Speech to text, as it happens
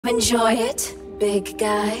enjoy it, big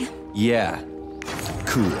guy? Yeah.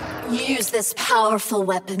 Cool. Use this powerful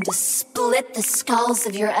weapon to split the skulls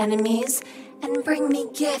of your enemies and bring me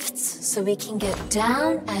gifts so we can get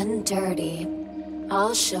down and dirty.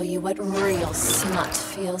 I'll show you what real smut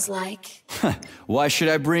feels like. Why should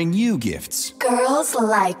I bring you gifts? Girls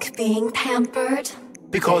like being pampered.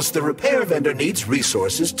 Because the repair vendor needs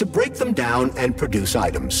resources to break them down and produce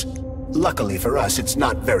items. Luckily for us, it's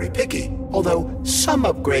not very picky, although some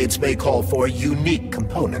upgrades may call for unique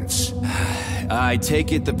components. I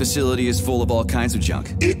take it the facility is full of all kinds of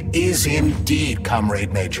junk. It is indeed,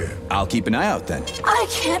 Comrade Major. I'll keep an eye out then. I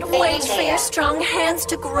can't wait for your strong hands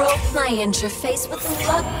to grope my interface with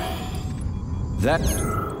luck. That...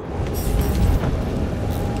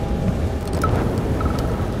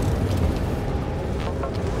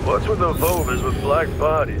 What's with the Vovas with black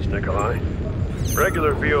bodies, Nikolai?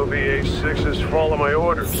 Regular VOV-A6s follow my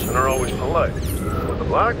orders and are always polite. But the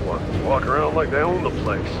black ones walk around like they own the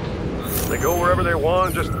place. They go wherever they want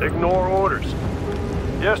and just ignore orders.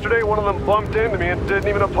 Yesterday, one of them bumped into me and didn't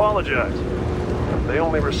even apologize. They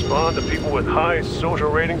only respond to people with high social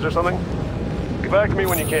ratings or something. Get back to me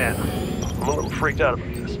when you can. I'm a little freaked out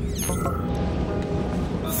about this.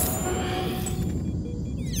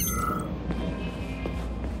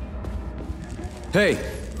 Hey,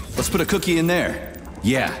 let's put a cookie in there.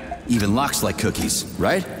 Yeah, even locks like cookies,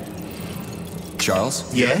 right?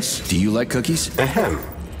 Charles? Yes? Do you like cookies? Ahem.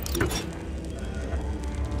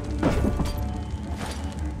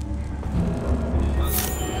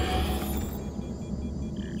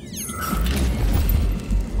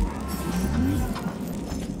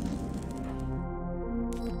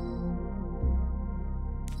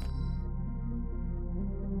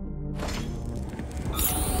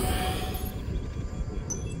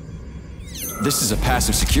 This is a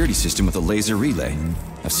passive security system with a laser relay.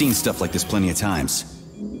 I've seen stuff like this plenty of times.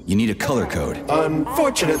 You need a color code.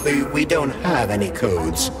 Unfortunately, we don't have any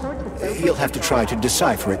codes. You'll have to try to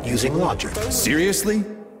decipher it using logic. Seriously?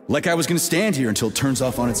 Like I was gonna stand here until it turns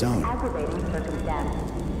off on its own.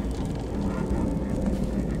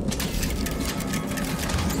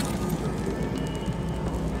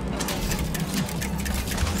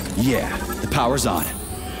 Yeah, the power's on.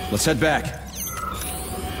 Let's head back.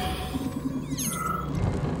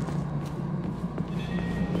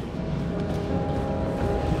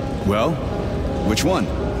 Well, which one?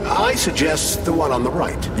 I suggest the one on the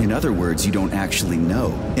right. In other words, you don't actually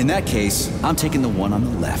know. In that case, I'm taking the one on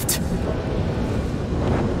the left.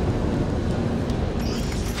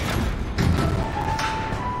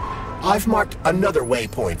 I've marked another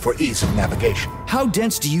waypoint for ease of navigation. How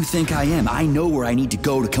dense do you think I am? I know where I need to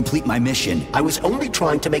go to complete my mission. I was only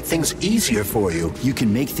trying to make things easier for you. You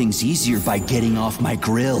can make things easier by getting off my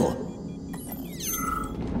grill.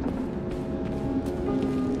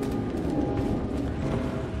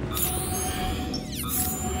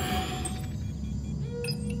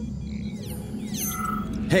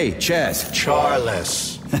 Hey, Chaz.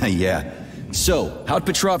 Charles. Yeah. So, how'd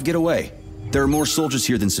Petrov get away? There are more soldiers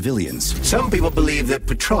here than civilians. Some people believe that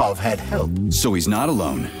Petrov had help. So he's not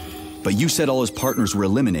alone. But you said all his partners were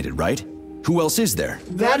eliminated, right? Who else is there?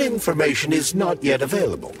 That information is not yet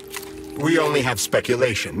available. We only have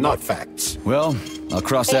speculation, not facts. Well, I'll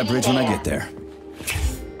cross that bridge when I get there.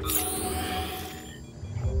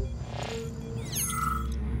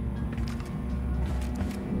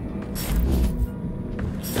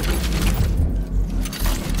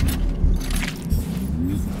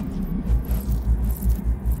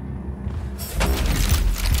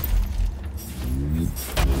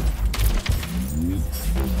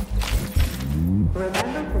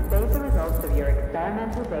 Remember to save the results of your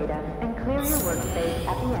experimental data and clear your workspace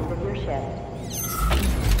at the end of your shift.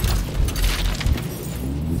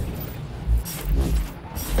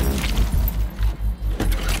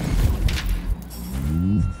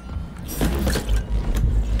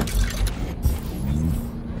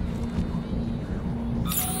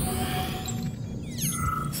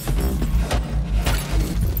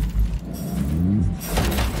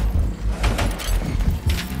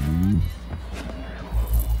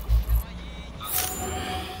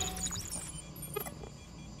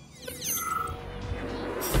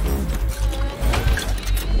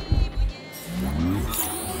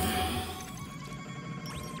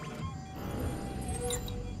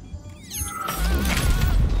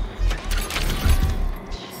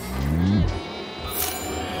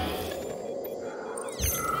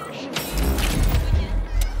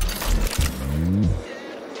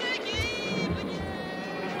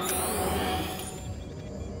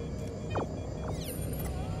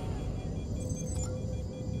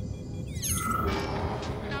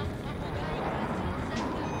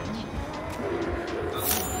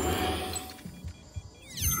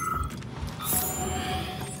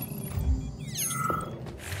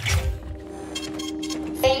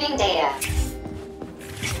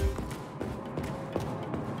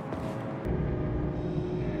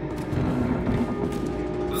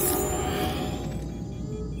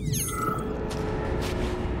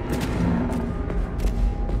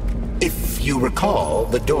 recall,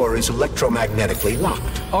 the door is electromagnetically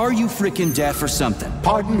locked. Are you frickin' deaf or something?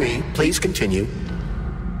 Pardon me, please continue.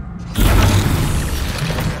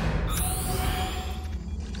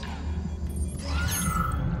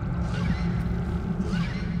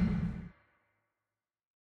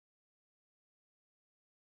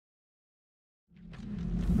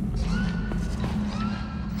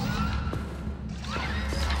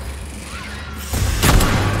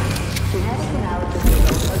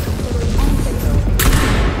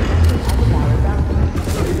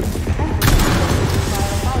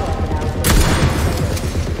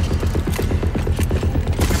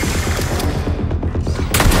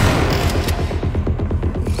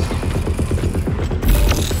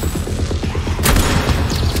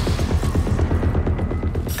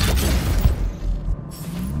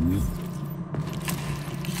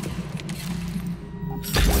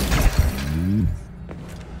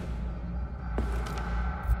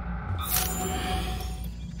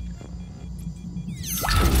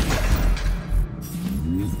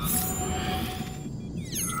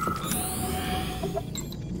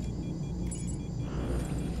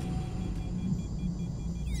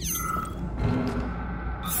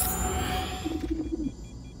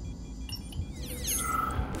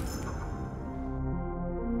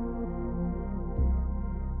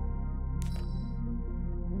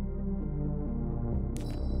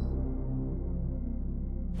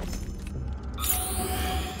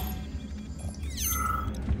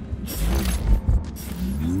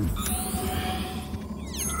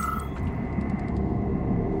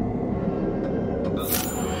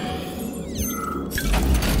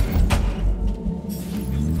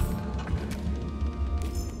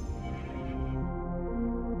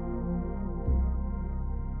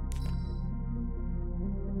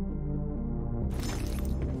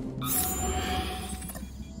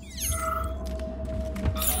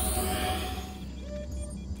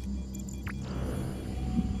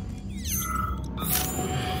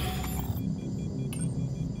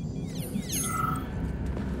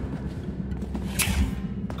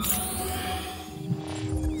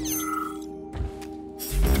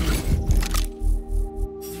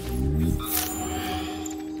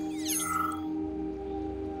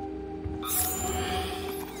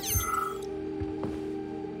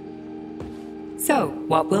 So,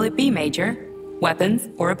 what will it be, Major? Weapons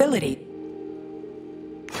or ability?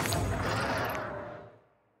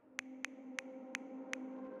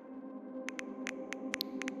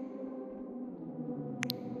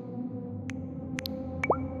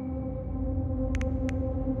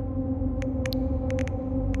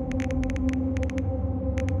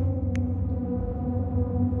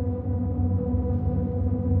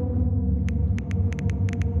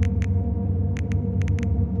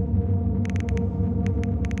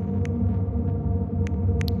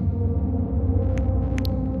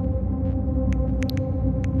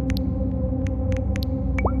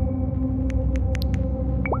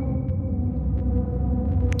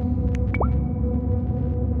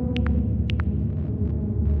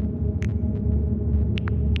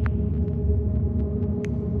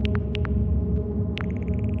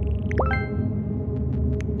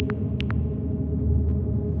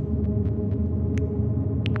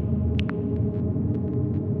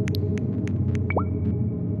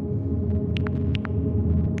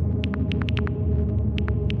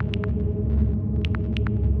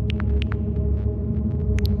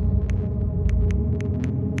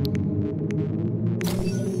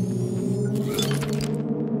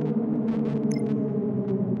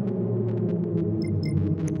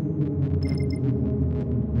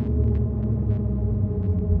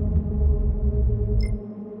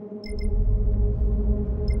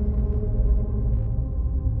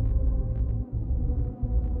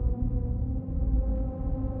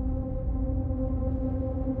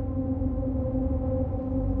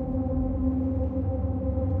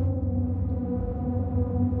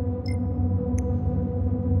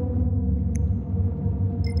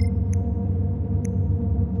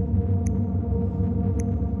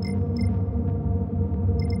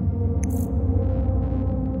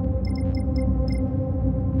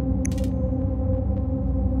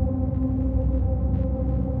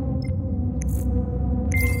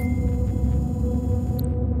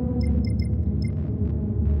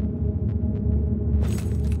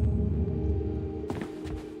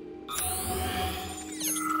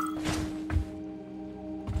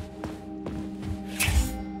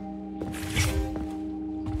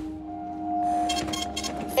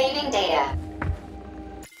 Saving data.